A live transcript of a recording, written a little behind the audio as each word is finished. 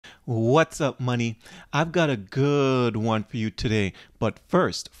What's up, money? I've got a good one for you today. But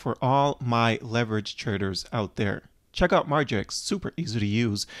first, for all my leverage traders out there, check out Margex. Super easy to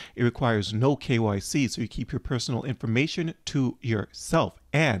use. It requires no KYC, so you keep your personal information to yourself,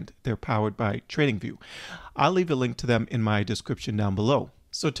 and they're powered by TradingView. I'll leave a link to them in my description down below.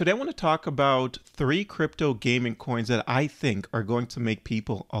 So today I want to talk about 3 crypto gaming coins that I think are going to make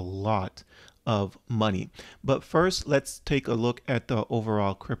people a lot of money. But first, let's take a look at the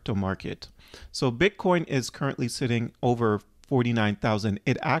overall crypto market. So Bitcoin is currently sitting over 49,000.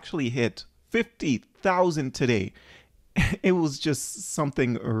 It actually hit 50,000 today. It was just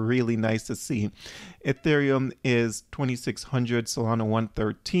something really nice to see. Ethereum is 2,600, Solana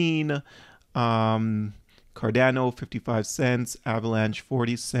 113, Cardano 55 cents, Avalanche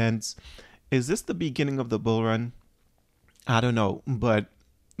 40 cents. Is this the beginning of the bull run? I don't know, but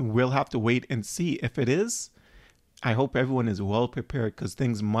we'll have to wait and see. If it is, I hope everyone is well prepared, because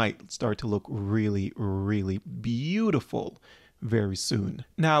things might start to look really, really beautiful very soon.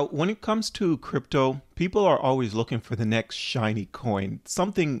 Now, when it comes to crypto, people are always looking for the next shiny coin,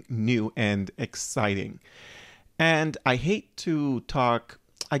 something new and exciting. And I hate to talk,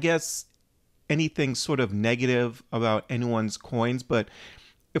 I guess, anything sort of negative about anyone's coins, but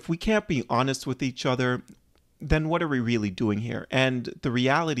if we can't be honest with each other, then what are we really doing here? And the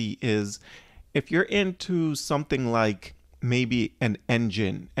reality is, if you're into something like maybe an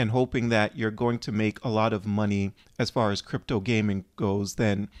engine and hoping that you're going to make a lot of money as far as crypto gaming goes,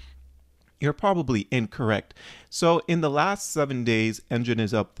 then you're probably incorrect. So in the last 7 days, Engine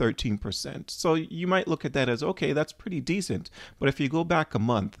is up 13%. So you might look at that as, okay, that's pretty decent. But if you go back a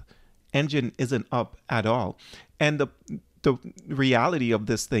month, Engine isn't up at all. And the reality of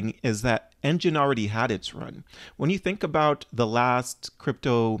this thing is that Engine already had its run. When you think about the last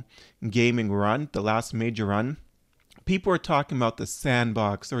crypto gaming run, the last major run, people are talking about the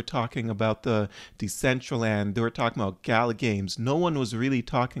Sandbox, they were talking about the Decentraland, they were talking about Gala Games. No one was really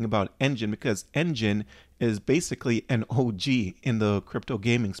talking about Engine, because Engine is basically an OG in the crypto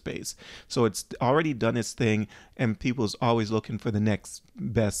gaming space. So it's already done its thing, and people's always looking for the next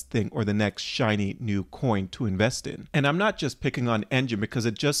best thing or the next shiny new coin to invest in. And I'm not just picking on Engine, because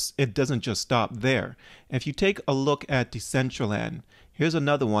it doesn't just stop there. If you take a look at Decentraland, here's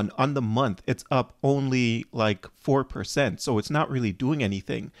another one. On the month, it's up only like 4%. So it's not really doing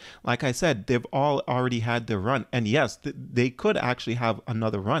anything. Like I said, they've all already had their run. And yes, they could actually have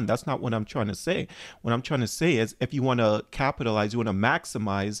another run. That's not what I'm trying to say. What I'm trying to say is, if you want to capitalize, you want to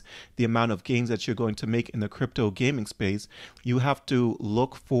maximize the amount of gains that you're going to make in the crypto gaming space, you have to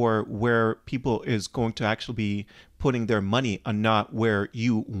look for where people is going to actually be putting their money, and not where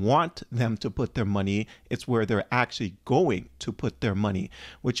you want them to put their money. It's where they're actually going to put their money,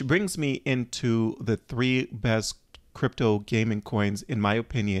 which brings me into the 3 best crypto gaming coins, in my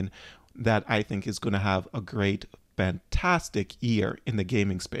opinion, that I think is going to have a great, fantastic year in the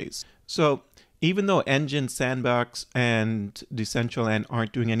gaming space. So even though Engine, Sandbox, and Decentraland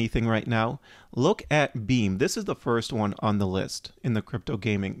aren't doing anything right now, look at Beam. This is the first one on the list in the crypto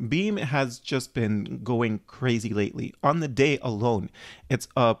gaming. Beam has just been going crazy lately. On the day alone, it's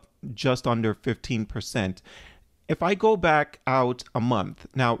up just under 15%. If I go back out a month,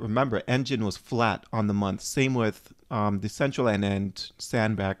 now remember, Engine was flat on the month. Same with Decentraland and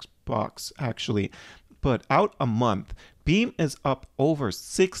Sandbox, actually. But out a month, Beam is up over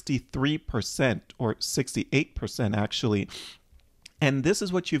 63% or 68% actually. And this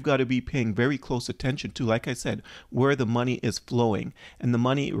is what you've got to be paying very close attention to. Like I said, where the money is flowing. And the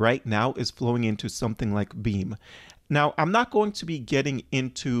money right now is flowing into something like Beam. Now, I'm not going to be getting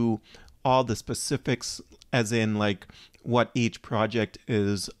into all the specifics, as in like what each project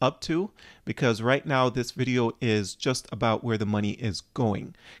is up to, because right now this video is just about where the money is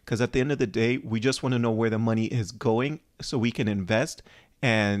going. Because at the end of the day, we just want to know where the money is going so we can invest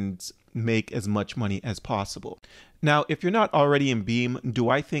and make as much money as possible. Now, if you're not already in Beam, do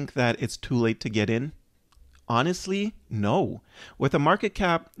I think that it's too late to get in? Honestly, no. With a market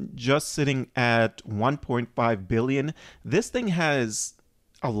cap just sitting at 1.5 billion, this thing has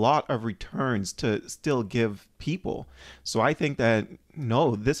a lot of returns to still give people. So I think that,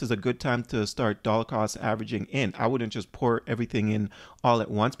 no, this is a good time to start dollar cost averaging in. I wouldn't just pour everything in all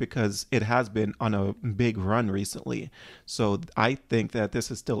at once, because it has been on a big run recently. So I think that this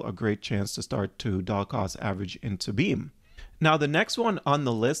is still a great chance to start to dollar cost average into Beam. Now, the next one on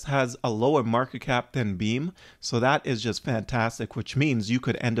the list has a lower market cap than Beam, so that is just fantastic, which means you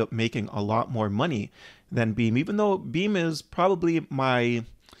could end up making a lot more money than Beam. Even though Beam is probably my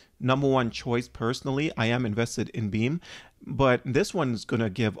 #1 choice personally, I am invested in Beam, but this one's going to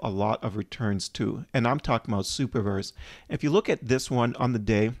give a lot of returns too. And I'm talking about Superverse. If you look at this one on the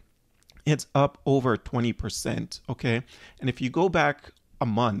day, it's up over 20%. Okay. And if you go back a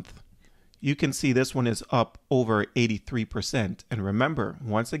month, you can see this one is up over 83%. And remember,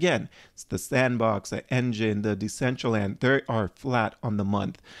 once again, it's the Sandbox, the Engine, the Decentraland. They are flat on the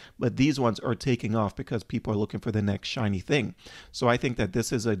month. But these ones are taking off because people are looking for the next shiny thing. So I think that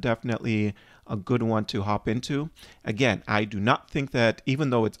this is definitely a good one to hop into. Again, I do not think that even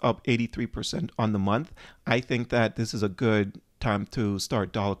though it's up 83% on the month, I think that this is a good time to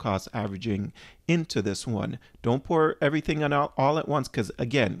start dollar cost averaging into this one. Don't pour everything on all at once because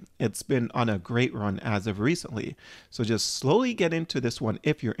again, it's been on a great run as of recently. So just slowly get into this one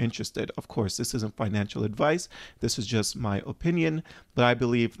if you're interested. Of course, this isn't financial advice. This is just my opinion, but I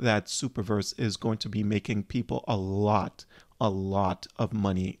believe that Superverse is going to be making people a lot of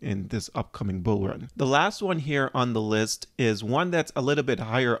money in this upcoming bull run. The last one here on the list is one that's a little bit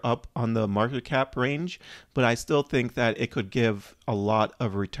higher up on the market cap range, but I still think that it could give a lot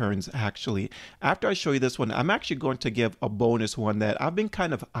of returns actually. After I show you this one, I'm actually going to give a bonus one that I've been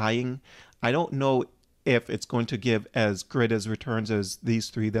kind of eyeing. I don't know if it's going to give as great as returns as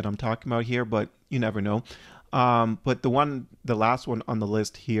these three that I'm talking about here, but you never know. But the last one on the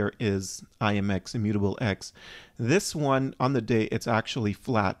list here is IMX, Immutable X. This one on the day, it's actually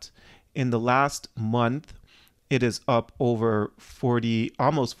flat. In the last month, it is up over 40,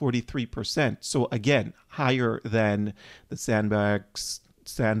 almost 43%. So again, higher than the Sandbox,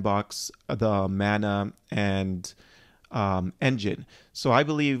 the Mana, and Engine. So I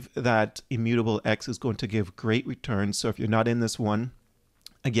believe that Immutable X is going to give great returns. So if you're not in this one,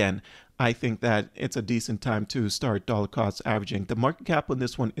 again, I think that it's a decent time to start dollar cost averaging. The market cap on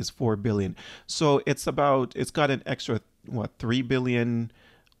this one is 4 billion. So it's got an extra, what, 3 billion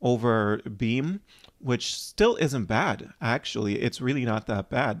over Beam, which still isn't bad. Actually, it's really not that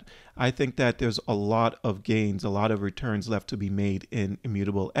bad. I think that there's a lot of gains, a lot of returns left to be made in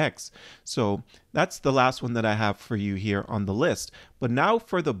Immutable X. So that's the last one that I have for you here on the list. But now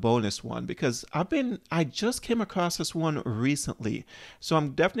for the bonus one, because I just came across this one recently. So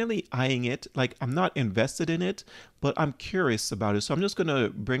I'm definitely eyeing it. Like, I'm not invested in it, but I'm curious about it. So I'm just going to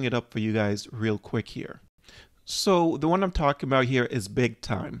bring it up for you guys real quick here. So the one I'm talking about here is Big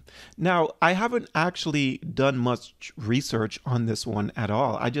Time. Now, I haven't actually done much research on this one at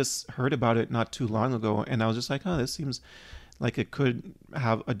all. I just heard about it not too long ago, and I was just like, oh, this seems like it could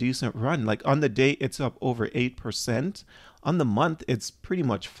have a decent run. Like on the day, it's up over 8%. On the month, it's pretty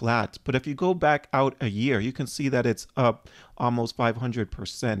much flat. But if you go back out a year, you can see that it's up almost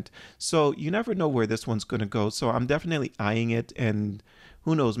 500%. So you never know where this one's going to go. So I'm definitely eyeing it, and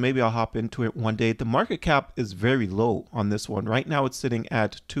who knows, maybe I'll hop into it one day. The market cap is very low on this one. Right now, it's sitting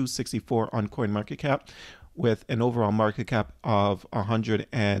at 264 on CoinMarketCap with an overall market cap of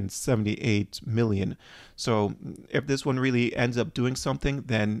 178 million. So if this one really ends up doing something,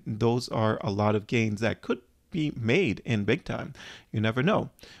 then those are a lot of gains that could be made in Big Time. You never know.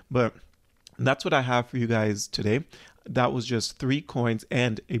 But that's what I have for you guys today. That was just 3 coins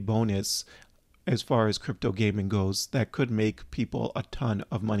and a bonus as far as crypto gaming goes that could make people a ton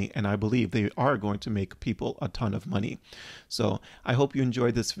of money, and I believe they are going to make people a ton of money. So I hope you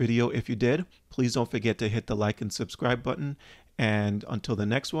enjoyed this video. If you did, please don't forget to hit the like and subscribe button, and until the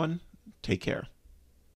next one, take care.